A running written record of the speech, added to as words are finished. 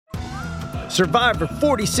Survivor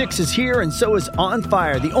 46 is here, and so is On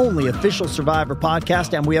Fire, the only official Survivor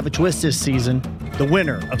podcast, and we have a twist this season. The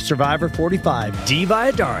winner of Survivor 45, Dee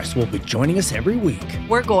Valladares, will be joining us every week.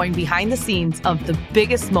 We're going behind the scenes of the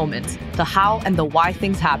biggest moments, the how and the why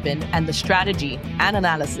things happen, and the strategy and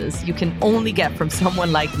analysis you can only get from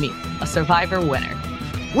someone like me, a Survivor winner.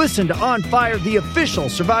 Listen to On Fire, the official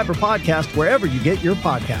Survivor podcast, wherever you get your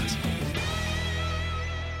podcasts.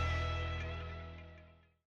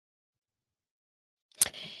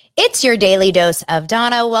 It's your daily dose of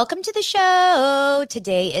Donna. Welcome to the show.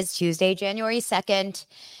 Today is Tuesday, January 2nd,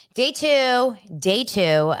 day two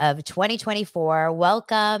of 2024.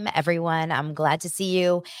 Welcome, everyone. I'm glad to see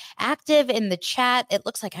you active in the chat. It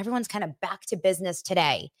looks like everyone's kind of back to business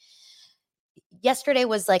today. Yesterday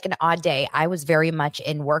was like an odd day. I was very much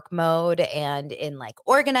in work mode and in like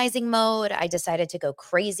organizing mode. I decided to go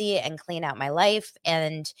crazy and clean out my life.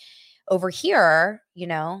 And over here, you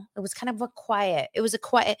know, it was kind of a quiet,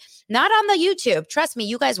 not on the YouTube. Trust me,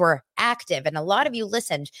 you guys were active and a lot of you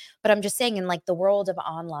listened, but I'm just saying in like the world of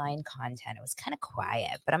online content, it was kind of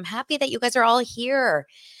quiet, but I'm happy that you guys are all here.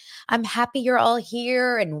 I'm happy you're all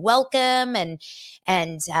here and welcome.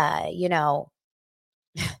 And you know,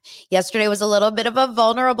 yesterday was a little bit of a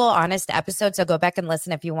vulnerable, honest episode. So go back and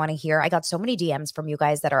listen if you want to hear. I got so many DMs from you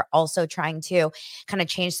guys that are also trying to kind of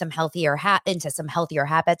change some healthier into some healthier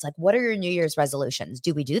habits. Like, what are your New Year's resolutions?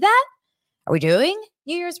 Do we do that? Are we doing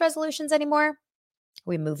New Year's resolutions anymore?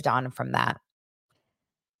 We moved on from that.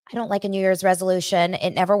 I don't like a New Year's resolution.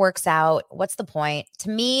 It never works out. What's the point? To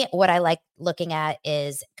me, what I like looking at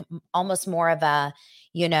is almost more of a,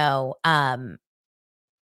 you know, a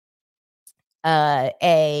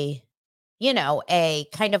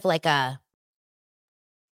kind of like a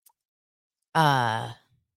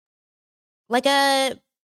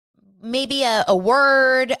maybe a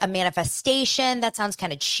word, a manifestation. That sounds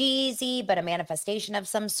kind of cheesy, but a manifestation of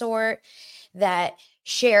some sort that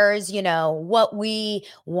shares, you know, what we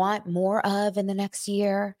want more of in the next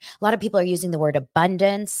year. A lot of people are using the word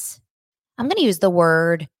abundance. I'm going to use the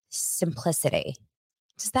word simplicity.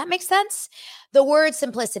 Does that make sense? The word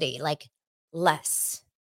simplicity, like less.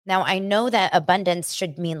 Now, I know that abundance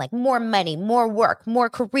should mean like more money, more work, more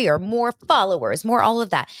career, more followers, more all of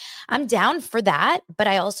that. I'm down for that, but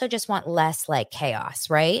I also just want less like chaos,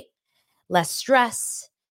 right? Less stress,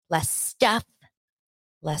 less stuff,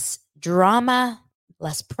 less drama,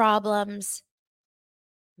 less problems.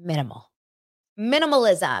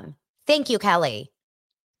 Minimalism. Thank you, Kelly.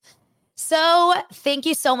 So thank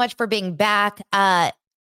you so much for being back.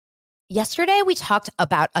 Yesterday, we talked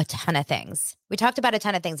about a ton of things.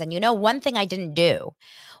 And you know, one thing I didn't do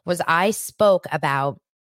was I spoke about,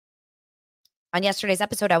 on yesterday's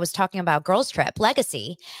episode, I was talking about Girls Trip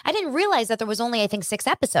Legacy. I didn't realize that there was only, I think, 6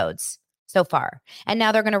 episodes so far. And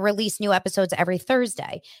now they're going to release new episodes every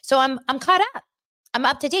Thursday. So I'm caught up. I'm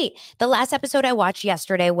up to date. The last episode I watched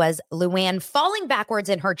yesterday was Luann falling backwards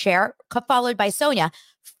in her chair, followed by Sonia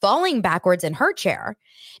falling backwards in her chair.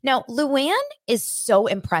 Now, Luann is so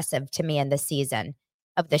impressive to me in this season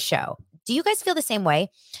of the show. Do you guys feel the same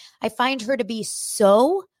way? I find her to be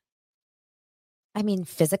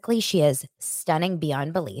physically, she is stunning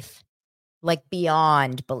beyond belief. Like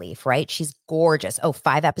beyond belief, right? She's gorgeous. Oh,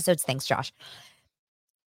 5 episodes. Thanks, Josh.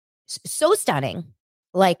 So stunning,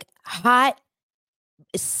 like hot,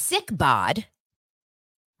 sick bod.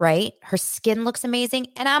 Right? Her skin looks amazing.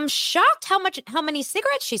 And I'm shocked how many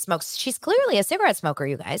cigarettes she smokes. She's clearly a cigarette smoker,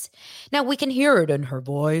 you guys. Now we can hear it in her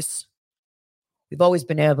voice. We've always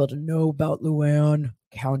been able to know about Luann,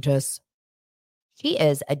 Countess. She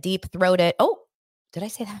is a deep-throated, did I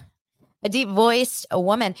say that? A deep-voiced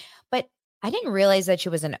woman. But I didn't realize that she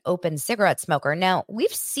was an open cigarette smoker. Now,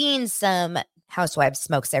 we've seen some housewives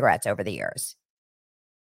smoke cigarettes over the years.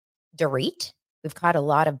 Dorit. We've caught a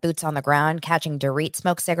lot of boots on the ground catching Dorit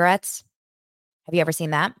smoke cigarettes. Have you ever seen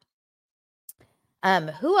that?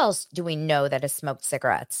 Who else do we know that has smoked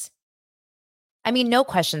cigarettes? I mean, no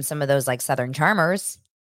question, some of those like Southern Charmers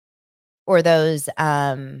or those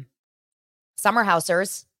summer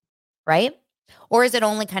housers, right? Or is it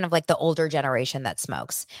only kind of like the older generation that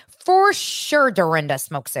smokes? For sure, Dorinda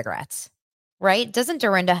smokes cigarettes, right? Doesn't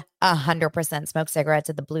Dorinda 100% smoke cigarettes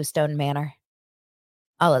at the Bluestone Manor?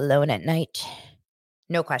 All alone at night.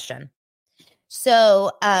 No question.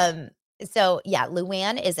 So yeah,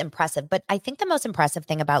 Luann is impressive. But I think the most impressive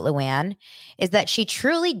thing about Luann is that she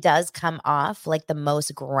truly does come off like the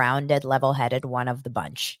most grounded, level-headed one of the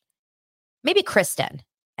bunch. Maybe Kristen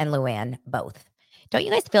and Luann both. Don't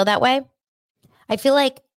you guys feel that way? I feel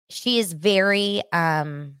like she is very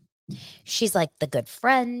She's like the good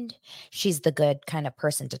friend. She's the good kind of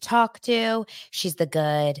person to talk to. She's the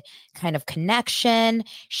good kind of connection.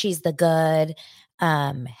 She's the good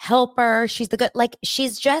helper. She's the good, like,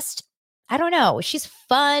 she's just, I don't know. She's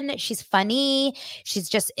fun. She's funny. She's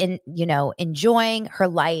just enjoying her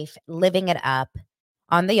life, living it up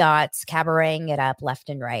on the yachts, cabareting it up left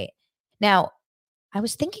and right. Now, I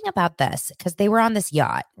was thinking about this because they were on this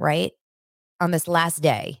yacht, right? On this last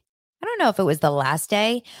day. I don't know if it was the last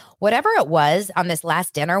day, whatever it was on this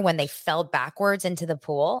last dinner when they fell backwards into the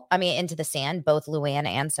pool, into the sand, both Luann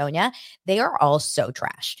and Sonia, they are all so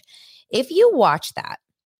trashed. If you watch that,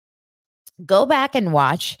 go back and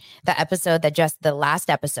watch the episode the last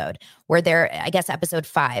episode where I guess episode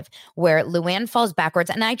 5, where Luann falls backwards.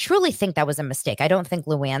 And I truly think that was a mistake. I don't think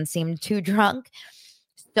Luann seemed too drunk.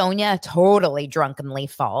 Sonia totally drunkenly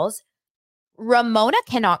falls. Ramona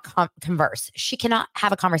cannot converse. She cannot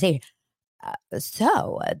have a conversation.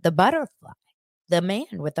 The butterfly, the man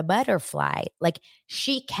with the butterfly, like,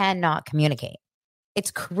 she cannot communicate. It's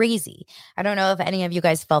crazy. I don't know if any of you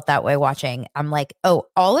guys felt that way watching. I'm like, oh,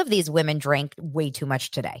 all of these women drank way too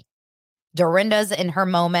much today. Dorinda's in her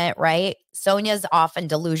moment, right? Sonia's off in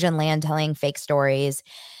delusion land telling fake stories.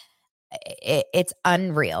 It's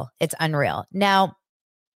unreal. It's unreal. Now,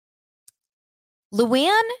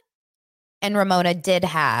 Luann and Ramona did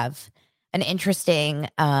have an interesting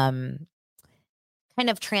kind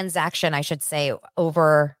of transaction, I should say,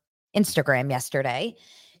 over Instagram yesterday.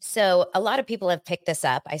 So a lot of people have picked this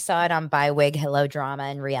up. I saw it on Bywig, Hello Drama,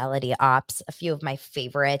 and Reality Ops, a few of my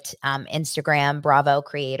favorite Instagram Bravo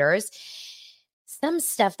creators. Some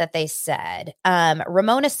stuff that they said.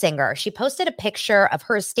 Ramona Singer, she posted a picture of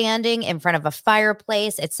her standing in front of a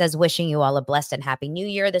fireplace. It says, wishing you all a blessed and happy new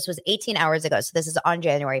year. This was 18 hours ago. So this is on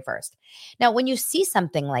January 1st. Now, when you see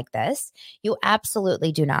something like this, you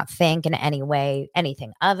absolutely do not think in any way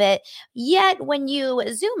anything of it. Yet when you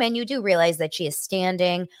zoom in, you do realize that she is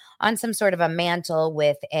standing on some sort of a mantle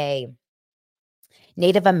with a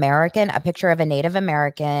picture of a Native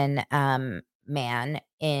American man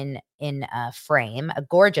in a frame, a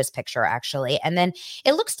gorgeous picture actually. And then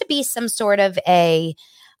it looks to be some sort of a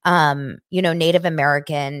Native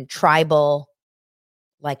American tribal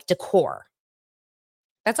like decor.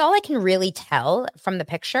 That's all I can really tell from the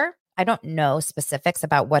picture. I don't know specifics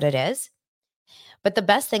about what it is. But the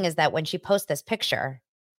best thing is that when she posts this picture,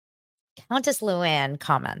 Countess Luann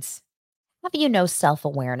comments, have you no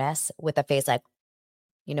self-awareness, with a face like,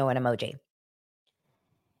 an emoji.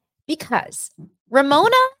 Because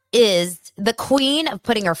Ramona is the queen of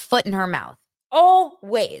putting her foot in her mouth.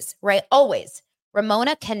 Always, right? Always.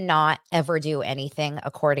 Ramona cannot ever do anything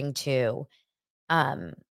according to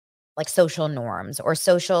like social norms or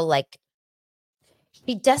social, like,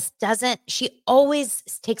 she just doesn't, she always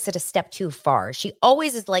takes it a step too far. She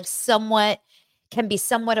always is like can be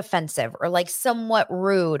somewhat offensive or like somewhat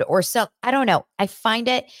rude or I don't know. I find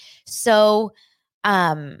it so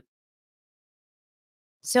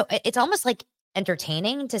it's almost like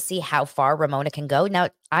entertaining to see how far Ramona can go. Now,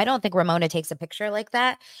 I don't think Ramona takes a picture like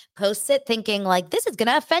that, posts it thinking like, this is going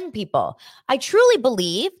to offend people. I truly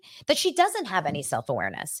believe that she doesn't have any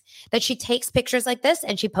self-awareness, that she takes pictures like this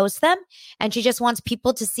and she posts them and she just wants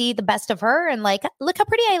people to see the best of her and like, look how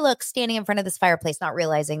pretty I look standing in front of this fireplace, not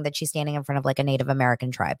realizing that she's standing in front of like a Native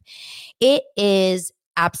American tribe. It is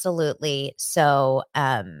absolutely so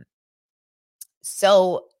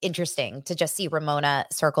interesting to just see Ramona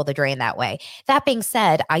circle the drain that way. That being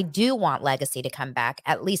said, I do want Legacy to come back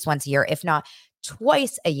at least once a year, if not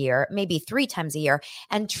twice a year, maybe 3 times a year.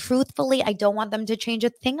 And truthfully, I don't want them to change a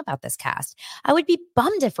thing about this cast. I would be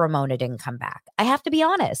bummed if Ramona didn't come back. I have to be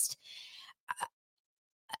honest.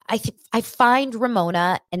 I find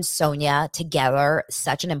Ramona and Sonia together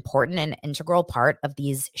such an important and integral part of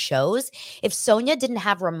these shows. If Sonia didn't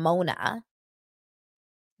have Ramona,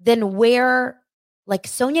 then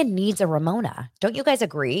Sonia needs a Ramona. Don't you guys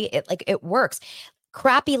agree? It works.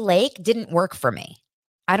 Crappy Lake didn't work for me.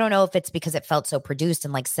 I don't know if it's because it felt so produced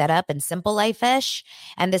and like set up and simple life-ish.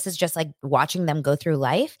 And this is just like watching them go through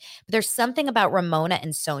life. But there's something about Ramona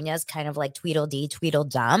and Sonia's kind of like Tweedledee,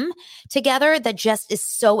 Tweedledum together that just is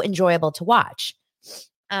so enjoyable to watch.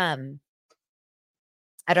 I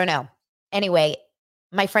don't know. Anyway,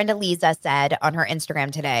 my friend Eliza said on her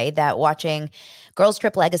Instagram today that watching Girls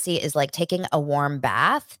Trip Legacy is like taking a warm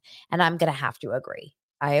bath. And I'm going to have to agree.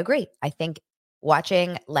 I agree. I think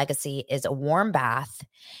watching Legacy is a warm bath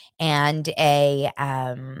and a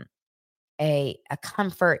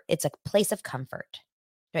comfort. It's a place of comfort.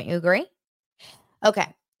 Don't you agree? Okay.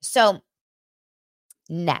 So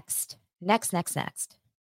next.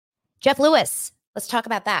 Jeff Lewis. Let's talk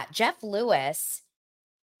about that. Jeff Lewis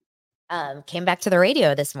came back to the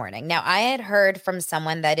radio this morning. Now, I had heard from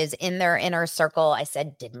someone that is in their inner circle. I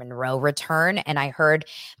said, did Monroe return? And I heard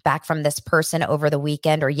back from this person over the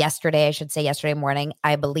weekend, or yesterday, I should say yesterday morning.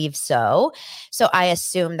 I believe so. So I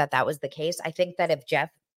assume that that was the case. I think that if Jeff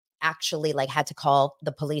actually like had to call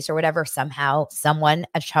the police or whatever, somehow someone,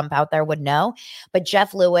 a chump out there would know. But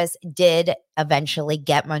Jeff Lewis did eventually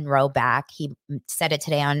get Monroe back. He said it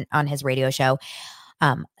today on his radio show,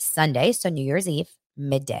 Sunday, so New Year's Eve,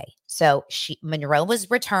 midday. So Monroe was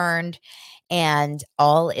returned, and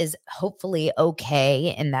all is hopefully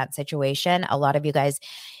okay in that situation. A lot of you guys,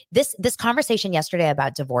 this conversation yesterday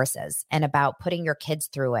about divorces and about putting your kids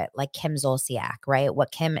through it, like Kim Zolciak, right?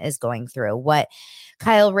 What Kim is going through, what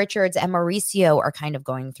Kyle Richards and Mauricio are kind of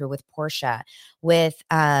going through with Portia, with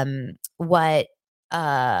what's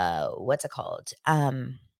it called?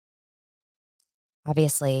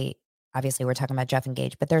 Obviously we're talking about Jeff and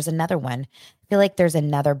Gage, but there's another one. I feel like there's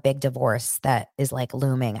another big divorce that is like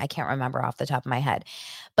looming. I can't remember off the top of my head.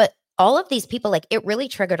 But all of these people, like, it really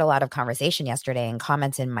triggered a lot of conversation yesterday and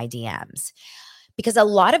comments in my DMs, because a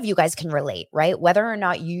lot of you guys can relate, right? Whether or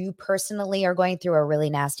not you personally are going through a really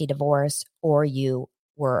nasty divorce, or you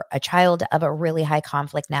were a child of a really high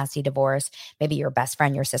conflict, nasty divorce, maybe your best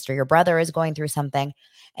friend, your sister, your brother is going through something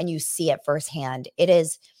and you see it firsthand. It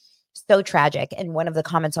is so tragic. And one of the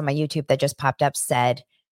comments on my YouTube that just popped up said,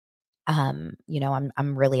 I'm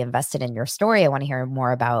really invested in your story. I want to hear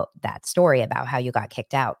more about that story, about how you got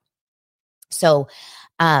kicked out. So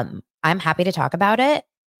I'm happy to talk about it.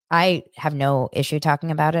 I have no issue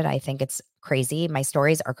talking about it. I think it's crazy. My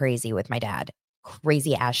stories are crazy with my dad,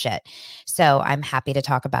 crazy ass shit. So I'm happy to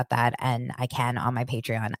talk about that, and I can on my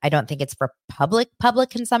Patreon. I don't think it's for public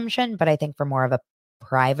consumption, but I think for more of a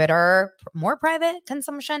more private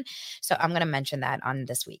consumption. So I'm going to mention that on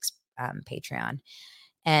this week's Patreon.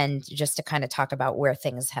 And just to kind of talk about where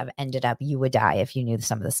things have ended up. You would die if you knew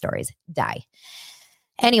some of the stories. Die.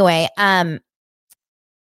 Anyway,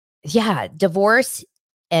 divorce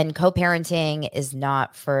and co-parenting is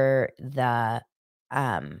not for the,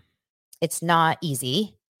 it's not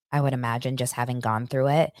easy, I would imagine, just having gone through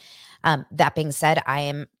it. That being said, I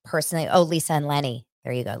am personally, Lisa and Lenny.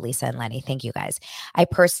 There you go, Lisa and Lenny. Thank you, guys. I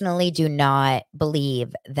personally do not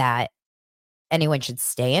believe that anyone should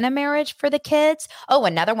stay in a marriage for the kids. Oh,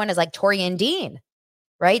 another one is like Tori and Dean,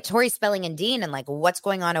 right? Tori Spelling and Dean, and like what's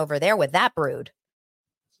going on over there with that brood.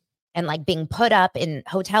 And like being put up in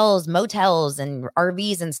hotels, motels, and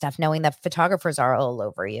RVs and stuff, knowing that photographers are all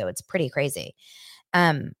over you. It's pretty crazy.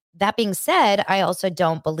 That being said, I also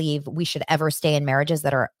don't believe we should ever stay in marriages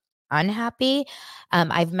that are unhappy.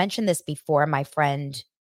 I've mentioned this before. My friend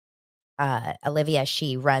Olivia,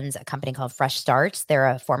 she runs a company called Fresh Starts. They're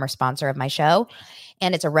a former sponsor of my show,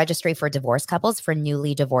 and it's a registry for divorce couples, for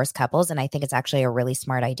newly divorced couples. And I think it's actually a really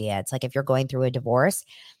smart idea. It's like, if you're going through a divorce,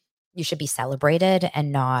 you should be celebrated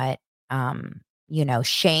and not,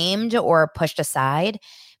 shamed or pushed aside,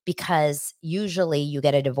 because usually you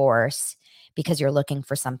get a divorce because you're looking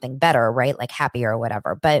for something better, right? Like happier or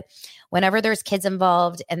whatever. But whenever there's kids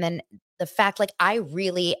involved, and then the fact, like,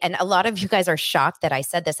 and a lot of you guys are shocked that I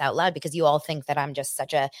said this out loud, because you all think that I'm just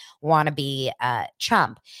such a wannabe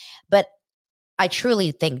chump. But I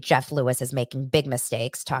truly think Jeff Lewis is making big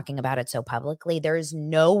mistakes talking about it so publicly. There's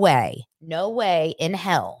no way in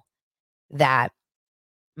hell that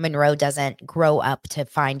Monroe doesn't grow up to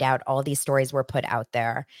find out all these stories were put out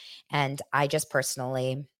there. And I just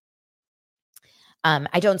personally,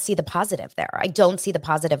 I don't see the positive there. I don't see the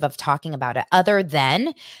positive of talking about it, other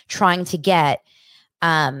than trying to get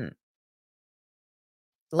like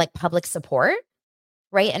public support,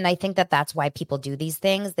 right? And I think that that's why people do these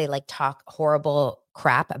things. They like talk horrible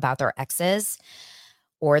crap about their exes,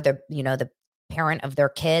 or the parent of their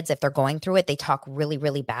kids. If they're going through it, they talk really,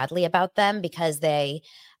 really badly about them, because they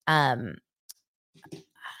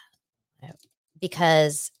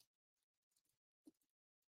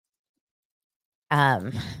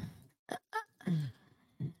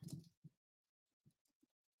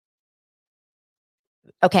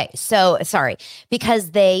okay, so sorry,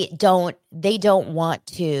 because they don't want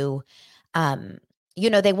to,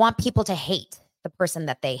 they want people to hate the person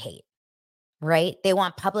that they hate, right? They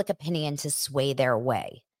want public opinion to sway their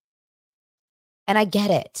way. And I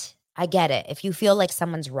get it. If you feel like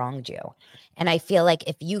someone's wronged you, and I feel like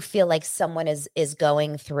if you feel like someone is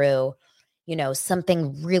going through,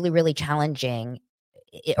 something really, really challenging,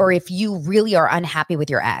 or if you really are unhappy with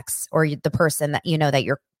your ex, or the person that that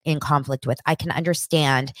you're in conflict with, I can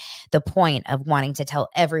understand the point of wanting to tell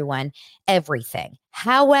everyone everything.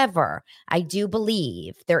 However, I do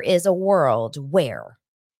believe there is a world where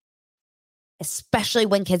especially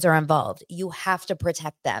when kids are involved. You have to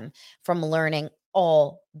protect them from learning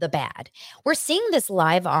all the bad. We're seeing this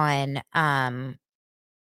live on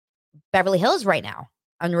Beverly Hills right now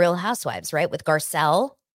on Real Housewives, right? With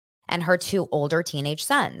Garcelle and her two older teenage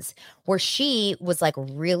sons, where she was like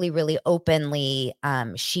really, really openly,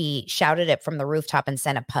 she shouted it from the rooftop and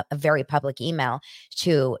sent a very public email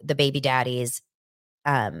to the baby daddies,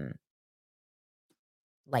 like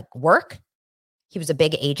work. He was a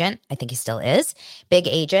big agent. I think he still is big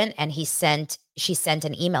agent. And she sent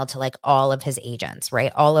an email to like all of his agents,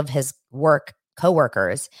 right? All of his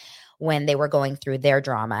coworkers when they were going through their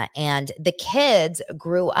drama. And the kids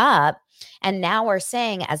grew up and now are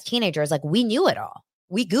saying as teenagers, like, we knew it all.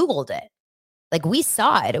 We Googled it. Like, we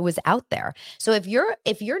saw it. It was out there. So if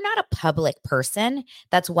you're not a public person,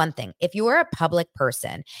 that's one thing. If you are a public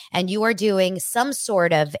person and you are doing some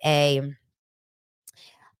sort of a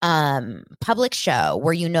public show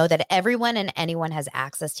where you know that everyone and anyone has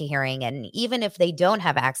access to hearing, and even if they don't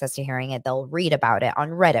have access to hearing it, they'll read about it on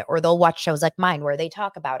Reddit or they'll watch shows like mine where they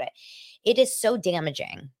talk about it. It is so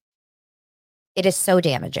damaging. It is so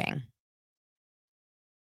damaging.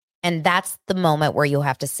 And that's the moment where you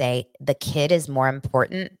have to say, the kid is more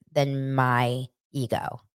important than my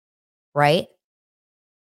ego, right?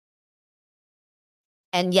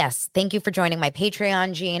 And yes, thank you for joining my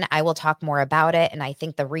Patreon, Jean. I will talk more about it. And I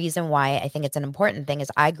think the reason why I think it's an important thing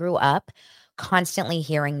is I grew up constantly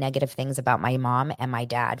hearing negative things about my mom and my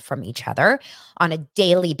dad from each other on a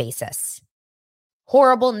daily basis.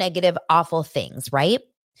 Horrible, negative, awful things, right?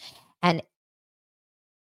 And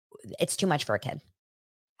it's too much for a kid.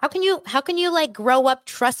 How can you like grow up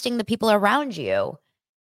trusting the people around you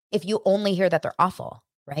if you only hear that they're awful,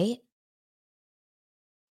 right?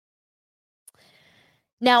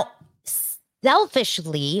 Now,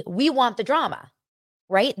 selfishly, we want the drama,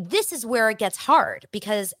 right? This is where it gets hard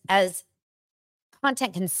because as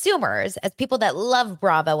content consumers, as people that love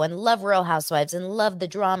Bravo and love Real Housewives and love the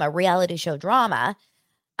drama, reality show drama,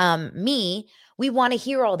 we want to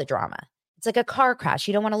hear all the drama. It's like a car crash.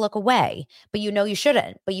 You don't want to look away, but you know you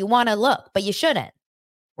shouldn't, but you want to look, but you shouldn't,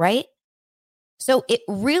 right? So it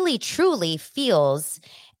really, truly feels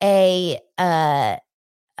a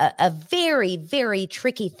very, very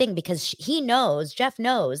tricky thing because Jeff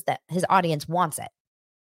knows that his audience wants it,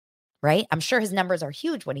 right? I'm sure his numbers are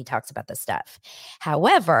huge when he talks about this stuff.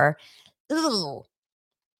 However,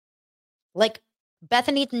 like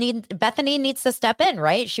Bethany needs to step in,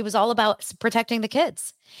 right? She was all about protecting the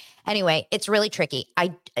kids. Anyway, it's really tricky.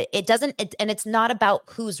 And it's not about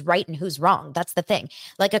who's right and who's wrong. That's the thing.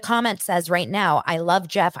 Like a comment says right now, I love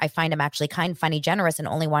Jeff. I find him actually kind, funny, generous, and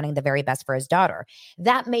only wanting the very best for his daughter.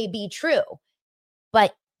 That may be true,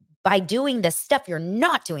 but by doing this stuff, you're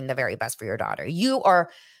not doing the very best for your daughter. You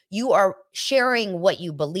are sharing what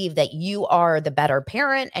you believe, that you are the better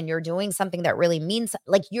parent, and you're doing something that really means,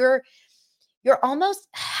 like, you're almost,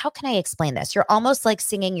 how can I explain this? You're almost like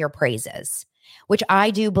singing your praises, which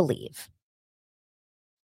I do believe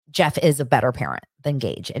Jeff is a better parent than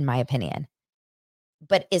Gage, in my opinion.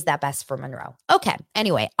 But is that best for Monroe? Okay.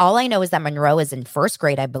 Anyway, all I know is that Monroe is in first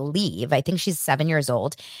grade, I believe. I think she's 7 years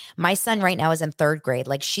old. My son right now is in third grade.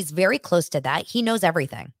 Like, she's very close to that. He knows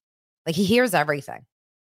everything. Like, he hears everything.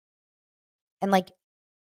 And like,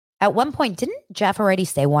 at one point, didn't Jeff already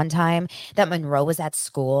say one time that Monroe was at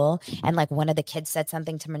school and like one of the kids said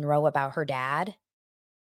something to Monroe about her dad?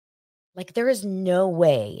 Like, there is no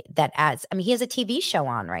way that he has a TV show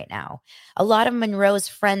on right now. A lot of Monroe's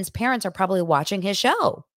friends' parents are probably watching his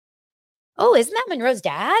show. Oh, isn't that Monroe's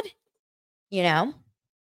dad? You know?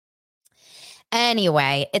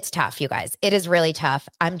 Anyway, it's tough, you guys. It is really tough.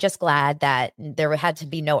 I'm just glad that there had to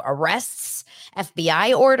be no arrests,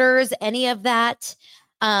 FBI orders, any of that.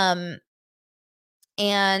 And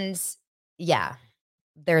yeah,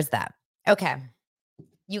 there's that. Okay.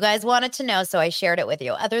 You guys wanted to know, so I shared it with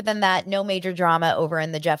you. Other than that, no major drama over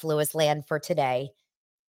in the Jeff Lewis land for today.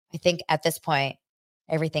 I think at this point,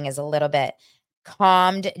 everything is a little bit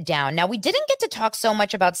calmed down. Now, we didn't get to talk so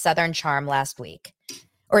much about Southern Charm last week,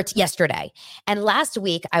 or it's yesterday. And last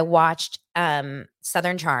week, I watched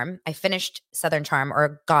Southern Charm. I finished Southern Charm,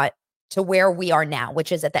 or got to where we are now,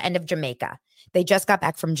 which is at the end of Jamaica. They just got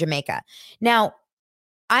back from Jamaica. Now,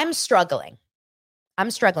 I'm struggling.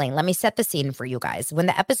 Let me set the scene for you guys. When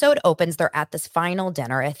the episode opens, they're at this final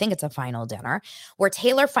dinner. I think it's a final dinner where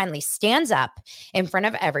Taylor finally stands up in front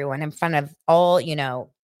of everyone, in front of all,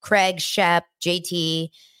 Craig, Shep, JT.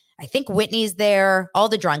 I think Whitney's there, all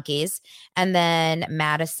the drunkies, and then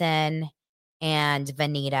Madison and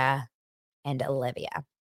Vanita and Olivia.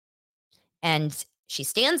 And she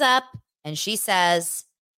stands up and she says,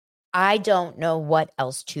 I don't know what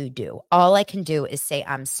else to do. All I can do is say,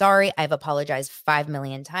 I'm sorry. I've apologized 5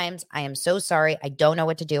 million times. I am so sorry. I don't know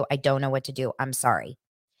what to do. I don't know what to do. I'm sorry.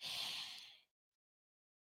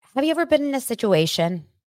 Have you ever been in a situation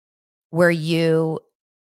where you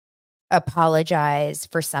apologize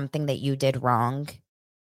for something that you did wrong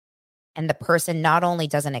and the person not only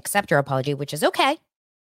doesn't accept your apology, which is okay,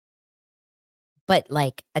 but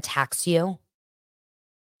like attacks you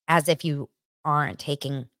as if you aren't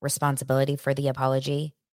taking responsibility for the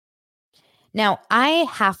apology? Now, I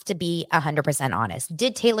have to be 100% honest.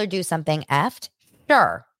 Did Taylor do something effed?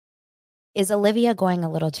 Sure. Is Olivia going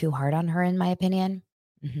a little too hard on her, in my opinion?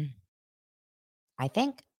 I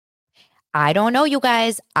think. I don't know, you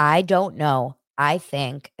guys. I don't know. I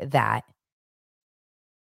think that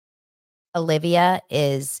Olivia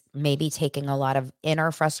is maybe taking a lot of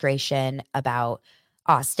inner frustration about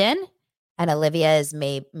Austin, and Olivia is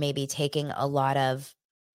maybe taking a lot of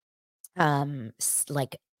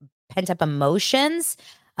like pent up emotions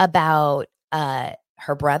about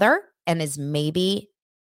her brother, and is maybe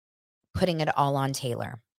putting it all on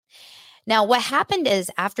Taylor. Now, what happened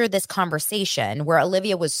is after this conversation where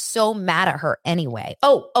Olivia was so mad at her anyway.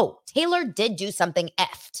 Oh, Taylor did do something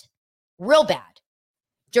effed real bad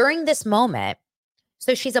during this moment.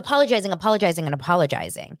 So she's apologizing.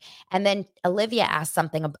 And then Olivia asked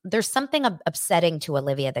something. There's something upsetting to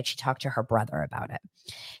Olivia that she talked to her brother about it.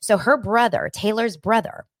 So her brother, Taylor's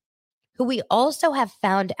brother, who we also have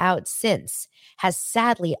found out since has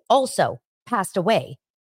sadly also passed away.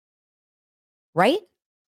 Right?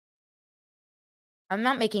 I'm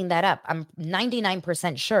not making that up. I'm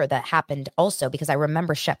 99% sure that happened also because I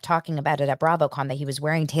remember Shep talking about it at BravoCon that he was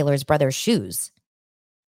wearing Taylor's brother's shoes.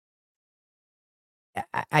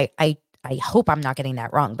 I hope I'm not getting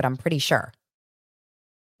that wrong, but I'm pretty sure.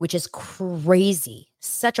 Which is crazy.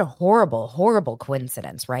 Such a horrible, horrible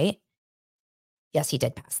coincidence, right? Yes, he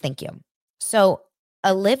did pass. Thank you. So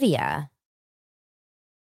Olivia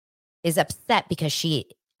is upset because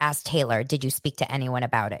she asked Taylor, did you speak to anyone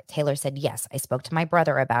about it? Taylor said, yes, I spoke to my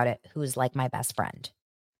brother about it, who's like my best friend.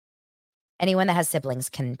 Anyone that has siblings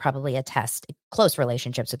can probably attest, close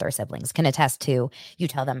relationships with their siblings can attest to you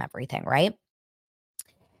tell them everything, right?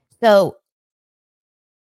 So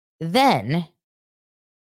then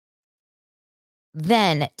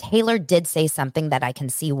Taylor did say something that I can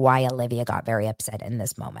see why Olivia got very upset in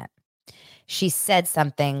this moment. She said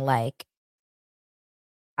something like,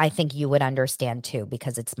 I think you would understand too,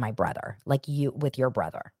 because it's my brother, like you with your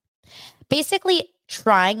brother. Basically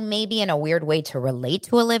trying maybe in a weird way to relate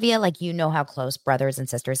to Olivia, like you know how close brothers and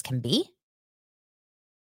sisters can be.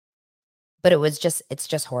 But it's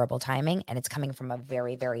just horrible timing, and it's coming from a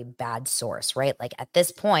very, very bad source, right? Like at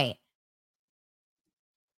this point,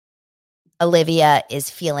 Olivia is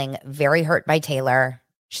feeling very hurt by Taylor.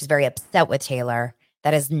 She's very upset with Taylor.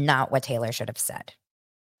 That is not what Taylor should have said.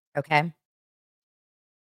 Okay?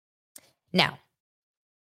 Now.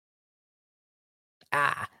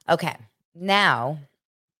 Okay. Now,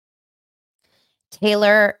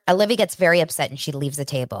 Olivia gets very upset and she leaves the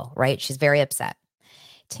table, right? She's very upset.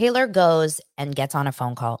 Taylor goes and gets on a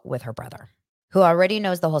phone call with her brother, who already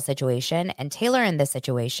knows the whole situation. And Taylor in this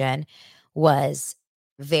situation was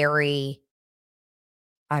very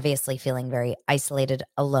obviously feeling very isolated,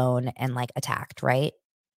 alone, and like attacked, right?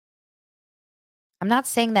 I'm not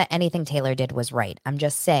saying that anything Taylor did was right. I'm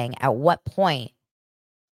just saying at what point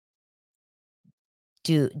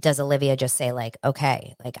does Olivia just say like,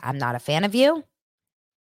 okay, like I'm not a fan of you.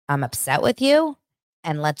 I'm upset with you,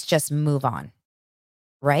 and let's just move on.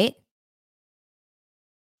 Right?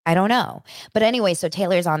 I don't know. But anyway, so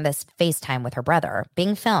Taylor's on this FaceTime with her brother,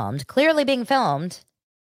 clearly being filmed.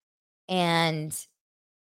 And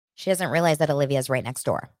she doesn't realize that Olivia's right next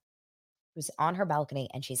door, who's on her balcony,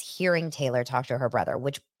 and she's hearing Taylor talk to her brother,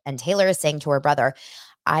 and Taylor is saying to her brother,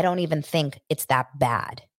 I don't even think it's that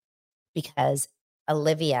bad because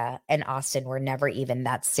Olivia and Austin were never even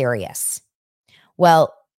that serious.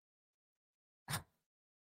 Well,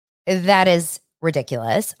 that is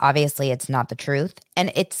ridiculous. Obviously, it's not the truth,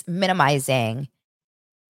 and it's minimizing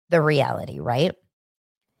the reality, right?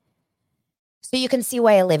 So you can see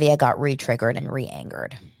why Olivia got re-triggered and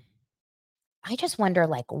re-angered. I just wonder,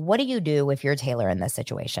 like, what do you do if you're Taylor in this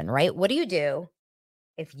situation, right? What do you do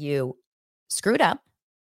if you screwed up?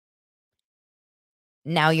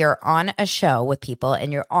 Now you're on a show with people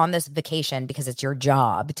and you're on this vacation because it's your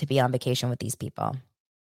job to be on vacation with these people.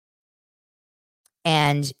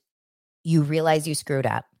 And you realize you screwed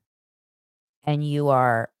up and you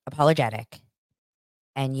are apologetic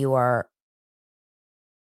and you are,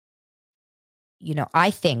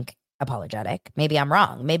 I think apologetic. Maybe I'm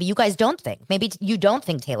wrong. Maybe you guys don't think. Maybe you don't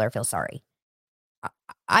think Taylor feels sorry.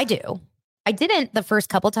 I do. I didn't the first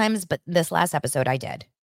couple times, but this last episode I did.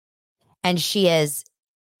 And she is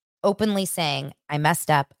openly saying, I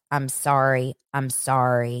messed up. I'm sorry. I'm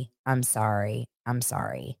sorry. I'm sorry. I'm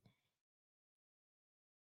sorry.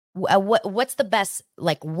 What's the best,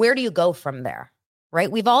 like, where do you go from there?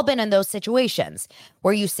 Right? We've all been in those situations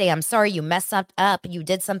where you say, I'm sorry, you messed up, you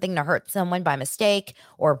did something to hurt someone by mistake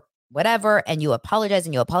or whatever, and you apologize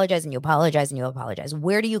and you apologize and you apologize and you apologize.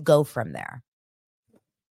 Where do you go from there?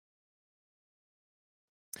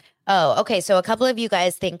 Oh, okay. So a couple of you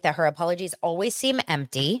guys think that her apologies always seem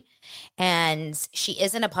empty and she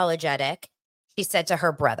isn't apologetic. She said to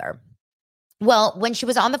her brother. Well, when she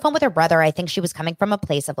was on the phone with her brother, I think she was coming from a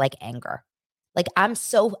place of like anger. Like, I'm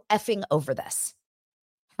so effing over this.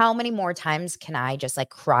 How many more times can I just like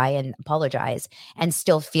cry and apologize and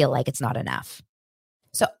still feel like it's not enough?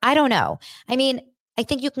 So I don't know. I mean, I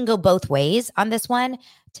think you can go both ways on this one.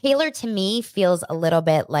 Taylor to me feels a little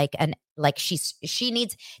bit like she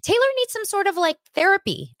needs some sort of like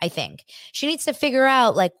therapy, I think. She needs to figure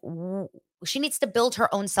out like she needs to build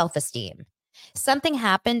her own self-esteem. Something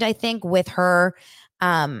happened, I think, with her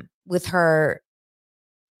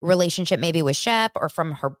relationship maybe with Shep or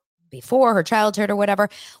from her before her childhood or whatever,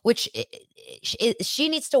 which she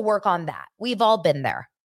needs to work on that. We've all been there.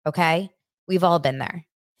 Okay. We've all been there,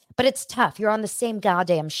 but it's tough. You're on the same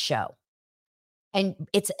goddamn show and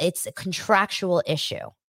it's a contractual issue.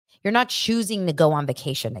 You're not choosing to go on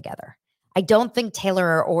vacation together. I don't think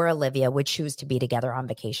Taylor or Olivia would choose to be together on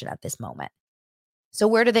vacation at this moment. So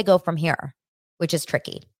where do they go from here? Which is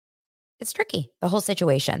tricky. It's tricky, the whole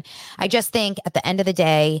situation. I just think at the end of the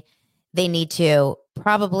day, they need to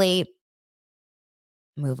probably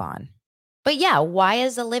move on. But yeah, why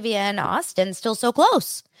is Olivia and Austin still so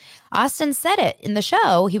close? Austin said it in the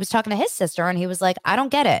show. He was talking to his sister and he was like, I don't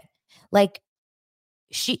get it. Like,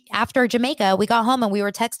 after Jamaica, we got home and we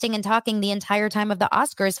were texting and talking the entire time of the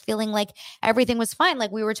Oscars, feeling like everything was fine,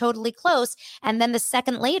 like we were totally close. And then the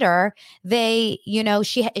second later,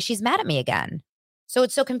 she's mad at me again. So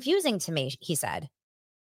it's so confusing to me, he said.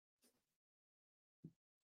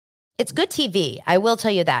 It's good TV. I will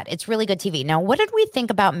tell you that. It's really good TV. Now, what did we think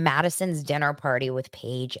about Madison's dinner party with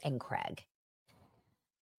Paige and Craig?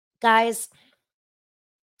 Guys,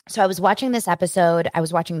 so I was watching this episode. I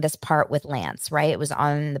was watching this part with Lance, right? It was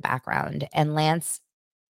on in the background. And Lance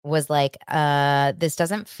was like, this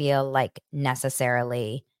doesn't feel like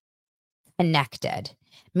necessarily connected.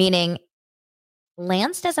 Meaning,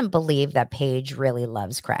 Lance doesn't believe that Paige really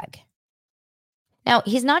loves Craig. Now,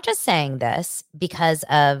 he's not just saying this because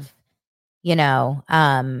of,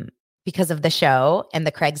 because of the show and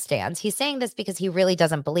the Craig stance. He's saying this because he really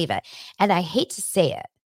doesn't believe it. And I hate to say it.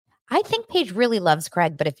 I think Paige really loves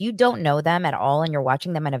Craig, but if you don't know them at all and you're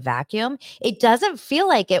watching them in a vacuum, it doesn't feel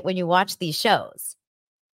like it when you watch these shows,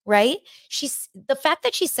 right? The fact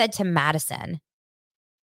that she said to Madison,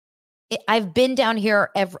 I've been down here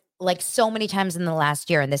like so many times in the last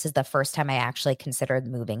year, and this is the first time I actually considered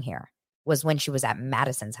moving here, was when she was at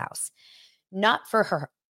Madison's house. Not for her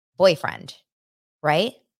boyfriend,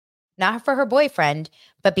 right? Not for her boyfriend,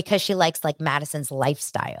 but because she likes like Madison's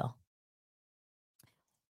lifestyle.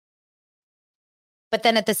 But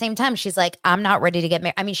then at the same time, she's like, I'm not ready to get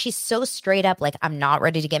married. I mean, she's so straight up like, I'm not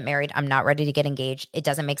ready to get married. I'm not ready to get engaged. It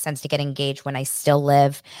doesn't make sense to get engaged when I still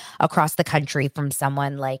live across the country from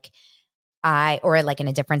someone or like in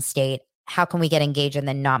a different state. How can we get engaged and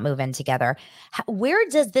then not move in together? Where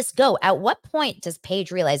does this go? At what point does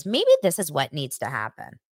Paige realize maybe this is what needs to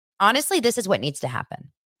happen? Honestly, this is what needs to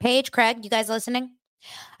happen. Paige, Craig, you guys listening?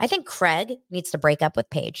 I think Craig needs to break up with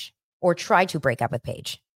Paige or try to break up with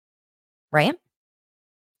Paige, right?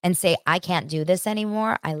 And say, I can't do this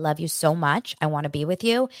anymore. I love you so much. I want to be with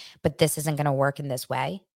you, but this isn't going to work in this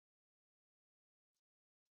way.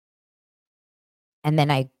 And then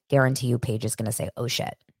I guarantee you Paige is going to say, oh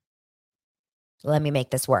shit, let me make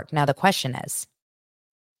this work. Now the question is,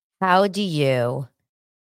 how do you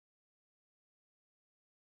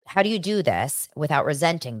do this without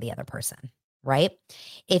resenting the other person, right?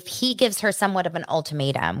 If he gives her somewhat of an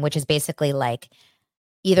ultimatum, which is basically like,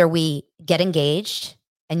 either we get engaged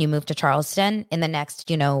and you move to Charleston in the next,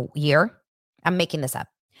 year. I'm making this up.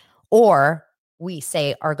 Or we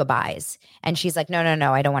say our goodbyes. And she's like, no,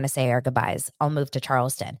 I don't want to say our goodbyes. I'll move to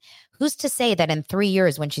Charleston. Who's to say that in 3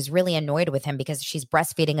 years when she's really annoyed with him because she's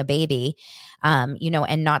breastfeeding a baby,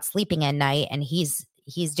 and not sleeping at night and he's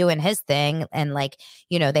doing his thing and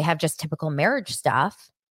they have just typical marriage stuff.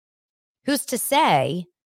 Who's to say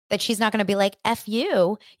that she's not going to be like, F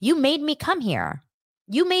you made me come here.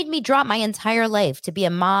 You made me drop my entire life to be a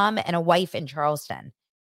mom and a wife in Charleston.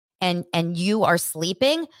 And you are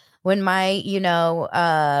sleeping when my,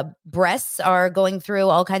 breasts are going through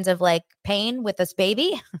all kinds of like pain with this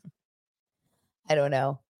baby. I don't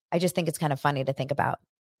know. I just think it's kind of funny to think about.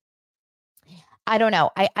 I don't know.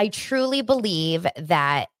 I truly believe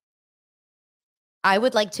that I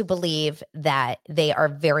would like to believe that they are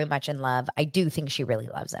very much in love. I do think she really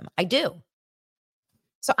loves him. I do.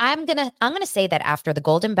 So I'm gonna say that after the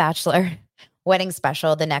Golden Bachelor wedding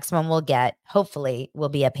special, the next one we'll get, hopefully, will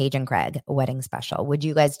be a Paige and Craig wedding special. Would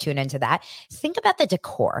you guys tune into that? Think about the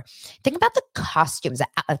decor. Think about the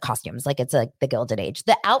costumes, like it's like the Gilded Age.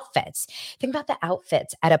 The outfits. Think about the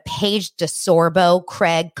outfits at a Paige DeSorbo,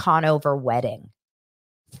 Craig Conover wedding.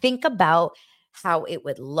 Think about how it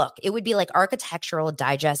would look. It would be like Architectural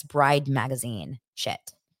Digest Bride magazine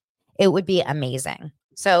shit. It would be amazing.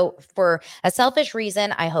 So for a selfish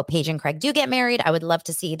reason, I hope Paige and Craig do get married. I would love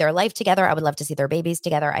to see their life together. I would love to see their babies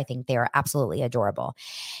together. I think they are absolutely adorable.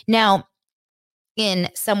 Now, in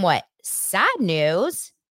somewhat sad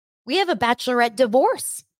news, we have a Bachelorette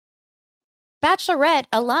divorce. Bachelorette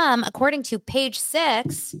alum, according to Page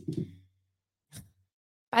 6.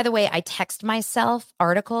 By the way, I text myself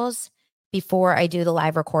articles before I do the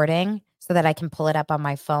live recording so that I can pull it up on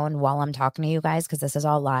my phone while I'm talking to you guys, because this is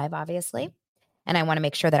all live, obviously. And I want to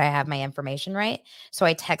make sure that I have my information right. So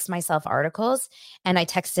I text myself articles, and I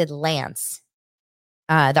texted Lance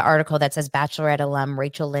the article that says Bachelorette alum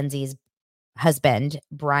Rachel Lindsay's husband,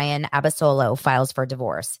 Brian Abasolo, files for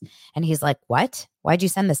divorce. And he's like, what? Why'd you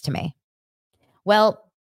send this to me?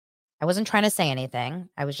 Well, I wasn't trying to say anything.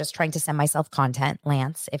 I was just trying to send myself content,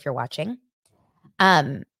 Lance, if you're watching.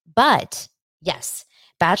 But yes,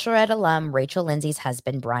 Bachelorette alum Rachel Lindsay's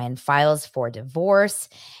husband, Brian, files for divorce.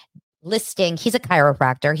 Listing, he's a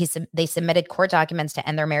chiropractor. They submitted court documents to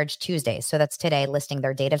end their marriage Tuesday. So that's today, listing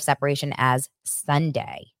their date of separation as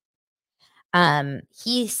Sunday.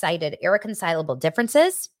 He cited irreconcilable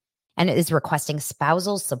differences and is requesting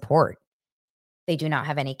spousal support. They do not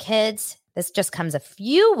have any kids. This just comes a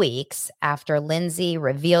few weeks after Lindsay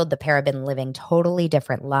revealed the pair have been living totally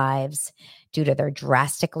different lives due to their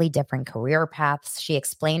drastically different career paths. She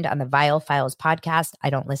explained on the Viall Files podcast, I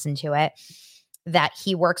don't listen to it, that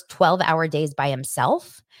he works 12-hour days by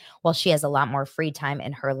himself while she has a lot more free time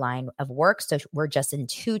in her line of work. So we're just in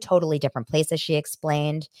two totally different places, she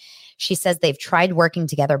explained. She says they've tried working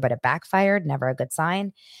together, but it backfired. Never a good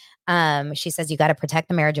sign. She says you got to protect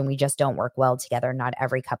the marriage and we just don't work well together. Not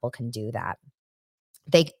every couple can do that.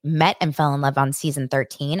 They met and fell in love on season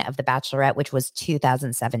 13 of The Bachelorette, which was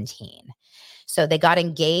 2017. So they got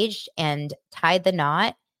engaged and tied the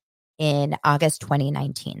knot in August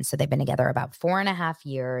 2019. So they've been together about 4.5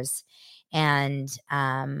 years. And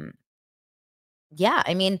yeah,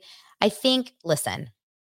 I mean, I think, listen,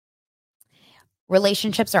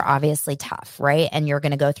 relationships are obviously tough, right? And you're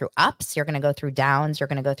going to go through ups, you're going to go through downs, you're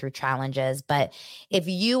going to go through challenges. But if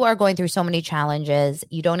you are going through so many challenges,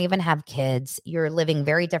 you don't even have kids, you're living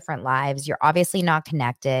very different lives, you're obviously not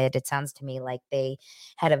connected. It sounds to me like they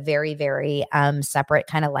had a very, very separate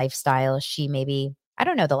kind of lifestyle. She maybe, I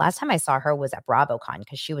don't know, the last time I saw her was at BravoCon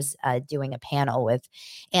because she was doing a panel with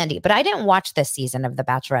Andy. But I didn't watch this season of The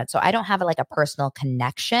Bachelorette, so I don't have like a personal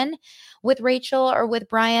connection with Rachel or with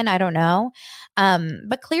Brian. I don't know.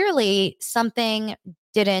 But clearly something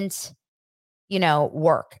didn't,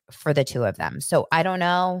 work for the two of them. So I don't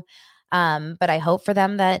know. But I hope for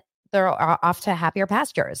them that they're off to happier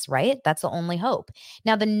pastures, right? That's the only hope.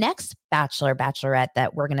 Now, the next Bachelorette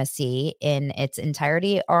that we're going to see in its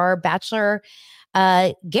entirety are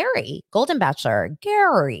Gary, Golden Bachelor,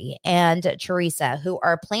 Gary and Teresa, who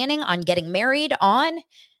are planning on getting married on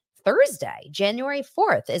Thursday, January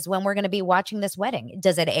 4th is when we're going to be watching this wedding.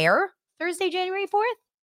 Does it air Thursday, January 4th?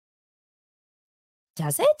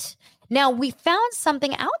 Does it? Now, we found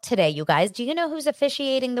something out today, you guys. Do you know who's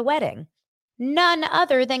officiating the wedding? None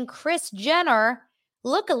other than Kris Jenner,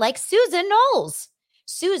 lookalike Susan Knowles.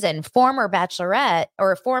 Susan, former Bachelorette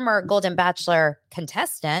or former Golden Bachelor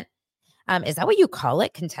contestant. Is that what you call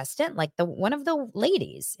it? Contestant? Like one of the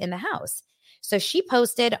ladies in the house. So she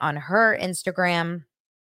posted on her Instagram.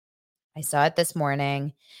 I saw it this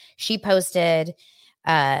morning. She posted,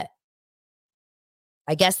 I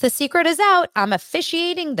guess the secret is out. I'm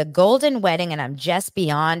officiating the golden wedding and I'm just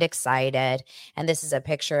beyond excited. And this is a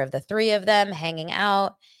picture of the three of them hanging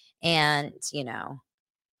out and,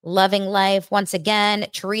 loving life. Once again,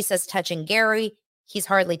 Teresa's touching Gary. He's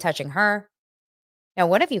hardly touching her. Now,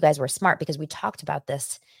 one of you guys were smart because we talked about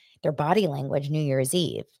this, their body language New Year's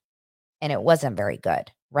Eve, and it wasn't very good,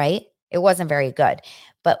 right? It wasn't very good.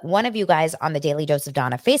 But one of you guys on the Daily Dose of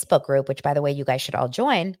Donna Facebook group, which by the way, you guys should all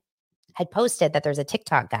join, had posted that there's a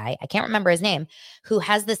TikTok guy, I can't remember his name, who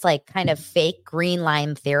has this like kind of fake green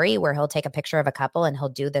line theory where he'll take a picture of a couple and he'll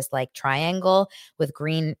do this like triangle with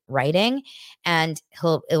green writing, and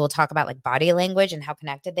it will talk about like body language and how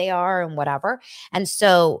connected they are and whatever. And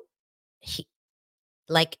so he,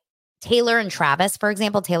 like Taylor and Travis, for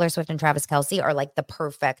example, Taylor Swift and Travis Kelce are like the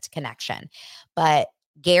perfect connection. But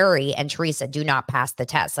Gary and Teresa do not pass the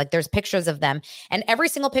test. Like there's pictures of them, and every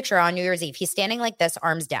single picture on New Year's Eve, he's standing like this,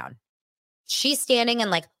 arms down. She's standing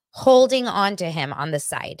and like holding on to him on the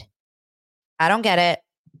side. I don't get it.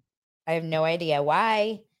 I have no idea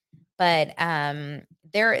why, but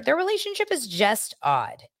their relationship is just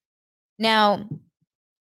odd. Now,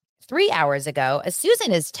 3 hours ago,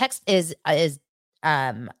 Susan is DMing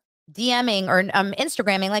or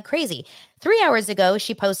Instagramming like crazy. 3 hours ago,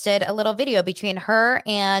 she posted a little video between her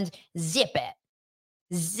and Zip It,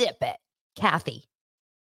 Kathy.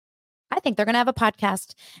 I think they're going to have a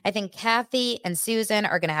podcast. I think Kathy and Susan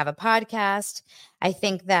are going to have a podcast. I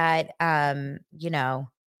think that, I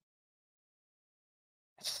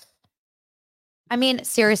mean,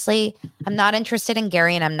 seriously, I'm not interested in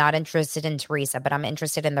Gary and I'm not interested in Teresa, but I'm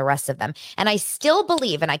interested in the rest of them. And I still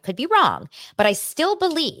believe, and I could be wrong, but I still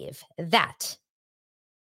believe that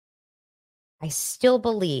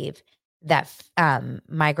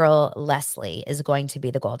my girl Leslie is going to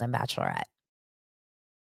be the Golden Bachelorette.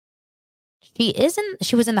 She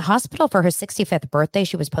was in the hospital for her 65th birthday.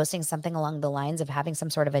 She was posting something along the lines of having some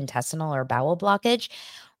sort of intestinal or bowel blockage.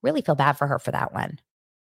 Really feel bad for her for that one.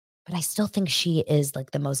 But I still think she is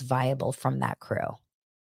like the most viable from that crew.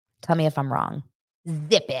 Tell me if I'm wrong.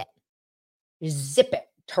 Zip it,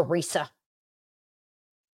 Teresa.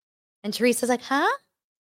 And Teresa's like, huh?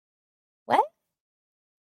 What?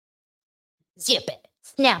 Zip it,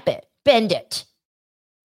 snap it, bend it.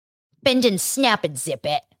 Bend and snap it, zip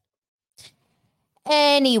it.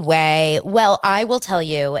 Anyway, well, I will tell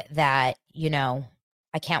you that,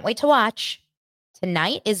 I can't wait to watch.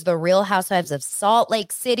 Tonight is the Real Housewives of Salt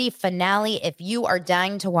Lake City finale. If you are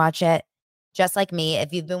dying to watch it, just like me,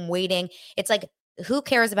 if you've been waiting, it's like, who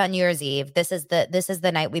cares about New Year's Eve? This is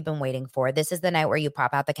the night we've been waiting for. This is the night where you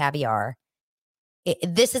pop out the caviar.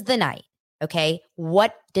 This is the night, okay?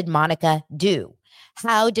 What did Monica do?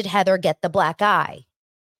 How did Heather get the black eye?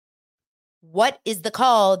 What is the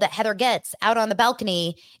call that Heather gets out on the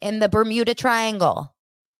balcony in the Bermuda Triangle?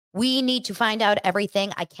 We need to find out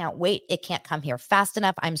everything. I can't wait. It can't come here fast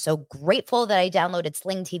enough. I'm so grateful that I downloaded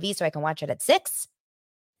Sling TV so I can watch it at 6.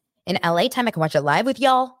 In LA time, I can watch it live with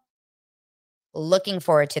y'all. Looking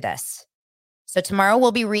forward to this. So tomorrow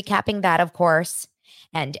we'll be recapping that, of course,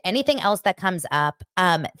 and anything else that comes up.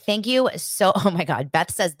 Thank you so, oh my God,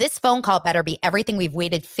 Beth says this phone call better be everything we've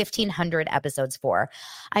waited 1,500 episodes for.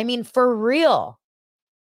 I mean, for real.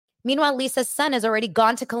 Meanwhile, Lisa's son has already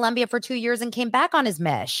gone to Colombia for 2 years and came back on his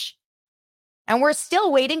mish. And we're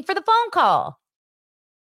still waiting for the phone call.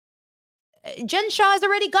 Jen Shaw has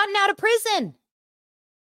already gotten out of prison.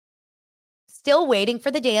 Still waiting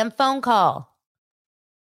for the damn phone call.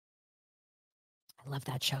 I love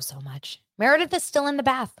that show so much. Meredith is still in the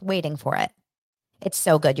bath waiting for it. It's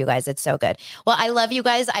so good, you guys. It's so good. Well, I love you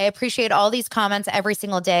guys. I appreciate all these comments every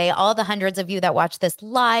single day, all the hundreds of you that watch this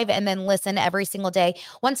live and then listen every single day.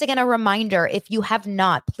 Once again, a reminder, if you have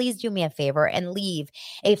not, please do me a favor and leave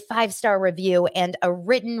a 5-star review and a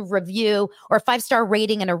written review, or 5-star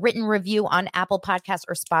rating and a written review on Apple Podcasts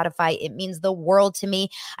or Spotify. It means the world to me.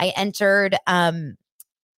 I entered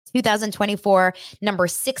 2024 number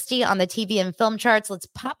 60 on the TV and film charts. Let's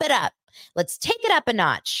pop it up. Let's take it up a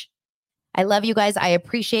notch. I love you guys. I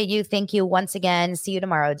appreciate you. Thank you once again. See you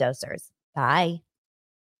tomorrow, Dosers. Bye.